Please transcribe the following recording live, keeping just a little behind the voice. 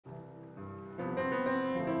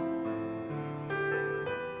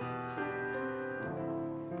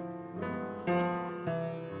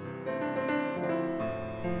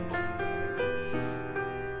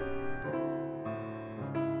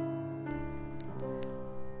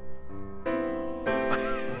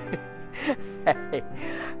Hey,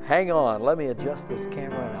 hang on, let me adjust this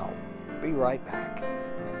camera and I'll be right back.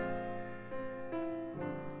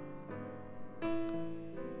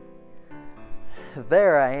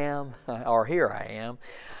 There I am, or here I am.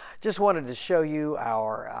 Just wanted to show you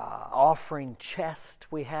our offering chest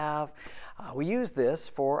we have. We use this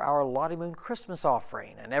for our Lottie Moon Christmas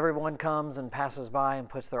offering, and everyone comes and passes by and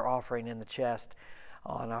puts their offering in the chest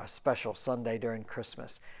on our special Sunday during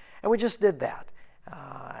Christmas. And we just did that.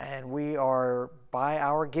 And we are, by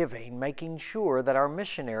our giving, making sure that our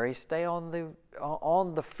missionaries stay on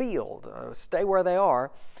the field, stay where they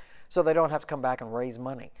are, so they don't have to come back and raise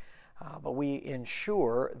money. But we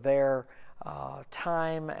ensure their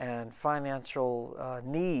time and financial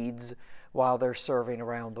needs while they're serving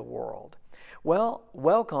around the world. Well,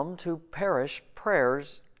 welcome to Parish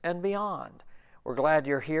Prayers and Beyond. We're glad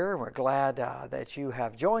you're here, and we're glad that you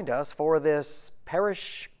have joined us for this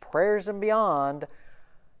Parish Prayers and Beyond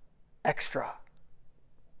Extra.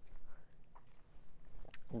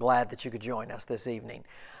 Glad that you could join us this evening.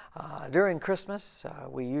 During Christmas,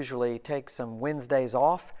 we usually take some Wednesdays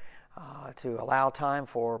off to allow time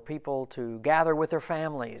for people to gather with their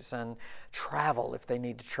families and travel if they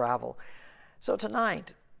need to travel. So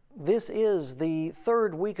tonight, this is the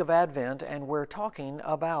third week of Advent, and we're talking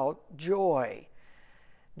about joy.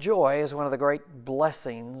 Joy is one of the great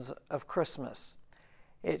blessings of Christmas.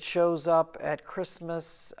 It shows up at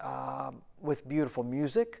Christmas with beautiful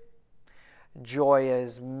music. Joy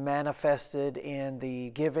is manifested in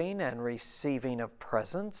the giving and receiving of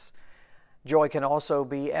presents. Joy can also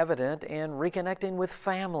be evident in reconnecting with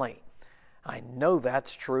family. I know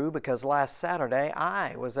that's true because last Saturday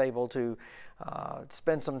I was able to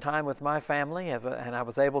spend some time with my family, and I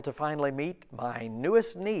was able to finally meet my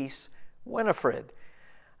newest niece, Winifred.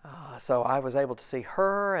 So I was able to see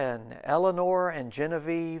her and Eleanor and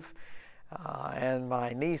Genevieve and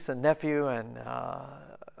my niece and nephew and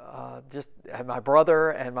my brother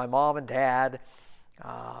and my mom and dad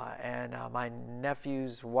and my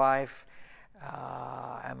nephew's wife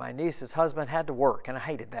and my niece's husband had to work, and I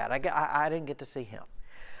hated that. I didn't get to see him.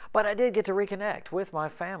 But I did get to reconnect with my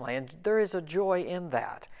family, and there is a joy in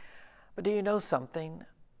that. But do you know something?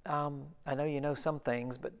 I know you know some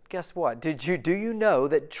things, but guess what? Do you know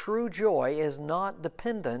that true joy is not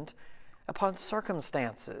dependent upon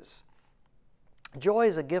circumstances? Joy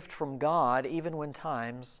is a gift from God even when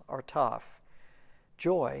times are tough.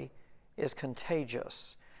 Joy is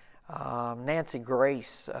contagious. Nancy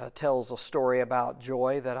Grace tells a story about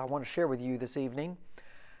joy that I want to share with you this evening.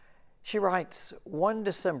 She writes, "One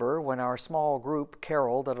December, when our small group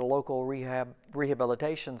caroled at a local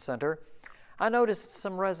rehabilitation center, I noticed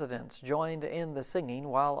some residents joined in the singing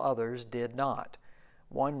while others did not.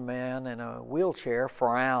 One man in a wheelchair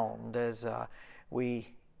frowned as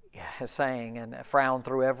we sang and frowned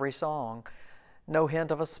through every song. No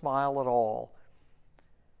hint of a smile at all.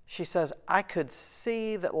 She says, I could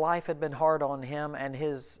see that life had been hard on him, and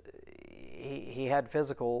he had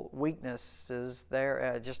physical weaknesses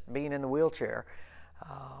there, just being in the wheelchair.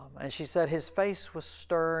 And she said his face was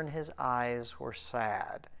stern, his eyes were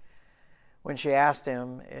sad. When she asked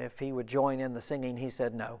him if he would join in the singing, he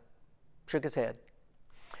said no, shook his head.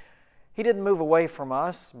 He didn't move away from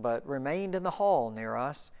us, but remained in the hall near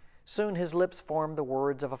us. Soon his lips formed the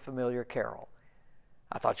words of a familiar carol.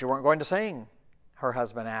 I thought you weren't going to sing, her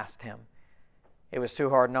husband asked him. It was too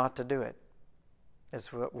hard not to do it, is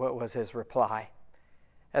what was his reply.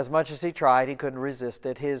 As much as he tried, he couldn't resist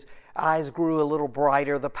it. His eyes grew a little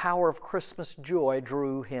brighter. The power of Christmas joy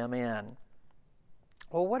drew him in.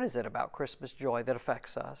 Well, what is it about Christmas joy that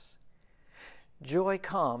affects us? Joy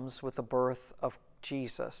comes with the birth of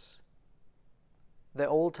Jesus. The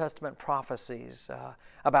Old Testament prophecies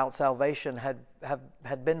about salvation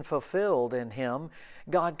had been fulfilled in him.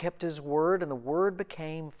 God kept his word, and the word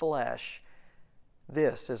became flesh.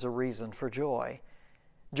 This is a reason for joy.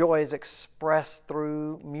 Joy is expressed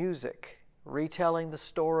through music, retelling the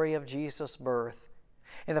story of Jesus' birth.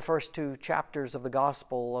 In the first 2 chapters of the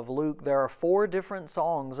Gospel of Luke, there are 4 different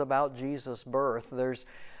songs about Jesus' birth. There's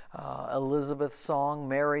Elizabeth's song,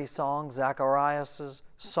 Mary's song, Zacharias'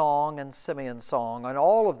 song, and Simeon's song. And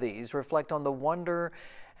all of these reflect on the wonder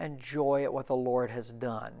and joy at what the Lord has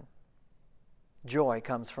done. Joy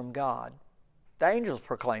comes from God. The angels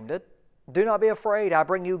proclaimed it. Do not be afraid. I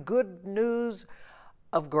bring you good news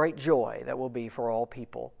of great joy that will be for all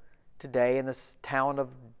people. Today in this town of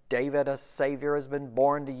David, a Savior has been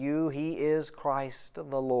born to you. He is Christ the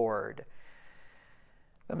Lord.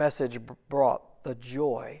 The message brought the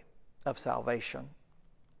joy of salvation.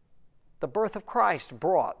 The birth of Christ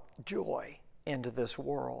brought joy into this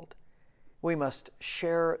world. We must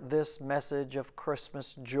share this message of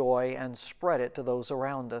Christmas joy and spread it to those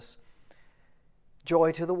around us.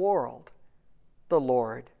 Joy to the world. The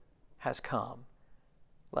Lord has come.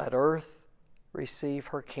 Let earth receive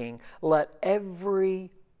her King. Let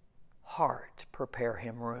every heart prepare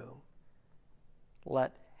him room.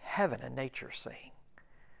 Let heaven and nature sing.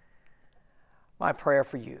 My prayer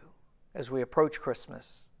for you as we approach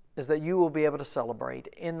Christmas is that you will be able to celebrate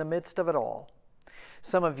in the midst of it all.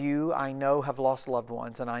 Some of you, I know, have lost loved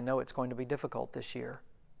ones, and I know it's going to be difficult this year.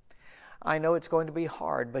 I know it's going to be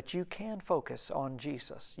hard, but you can focus on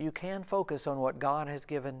Jesus. You can focus on what God has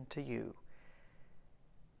given to you.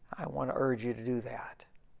 I want to urge you to do that.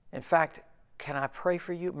 In fact, can I pray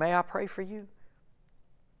for you? May I pray for you?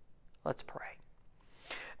 Let's pray.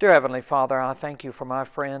 Dear Heavenly Father, I thank you for my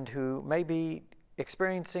friend who may be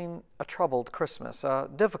experiencing a troubled Christmas, a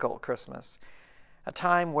difficult Christmas, a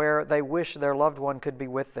time where they wish their loved one could be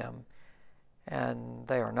with them, and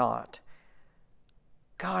they are not.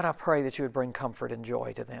 God, I pray that you would bring comfort and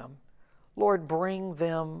joy to them. Lord, bring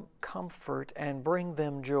them comfort and bring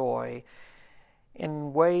them joy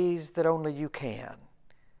in ways that only you can.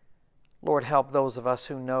 Lord, help those of us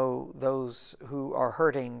who know those who are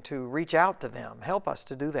hurting to reach out to them. Help us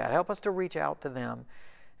to do that. Help us to reach out to them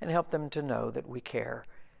and help them to know that we care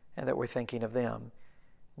and that we're thinking of them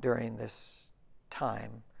during this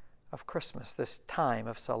time of Christmas, this time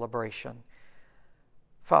of celebration.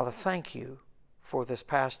 Father, thank you for this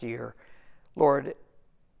past year. Lord,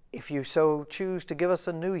 if you so choose to give us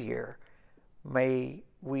a new year, may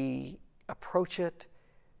we approach it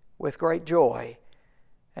with great joy,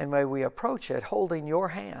 and may we approach it holding your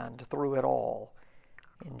hand through it all.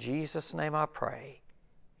 In Jesus' name I pray,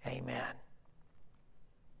 amen.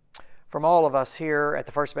 From all of us here at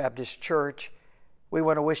the First Baptist Church, we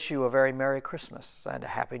want to wish you a very Merry Christmas and a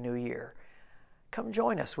Happy New Year. Come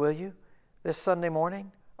join us, will you, this Sunday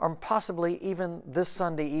morning, or possibly even this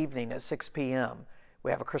Sunday evening at 6 p.m.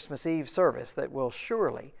 We have a Christmas Eve service that will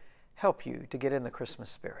surely help you to get in the Christmas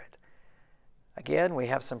spirit. Again, we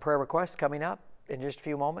have some prayer requests coming up in just a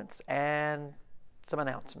few moments and some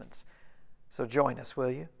announcements. So join us,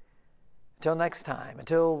 will you? Until next time,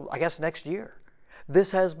 until, I guess, next year,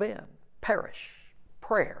 this has been Parish,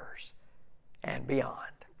 Prayers, and Beyond.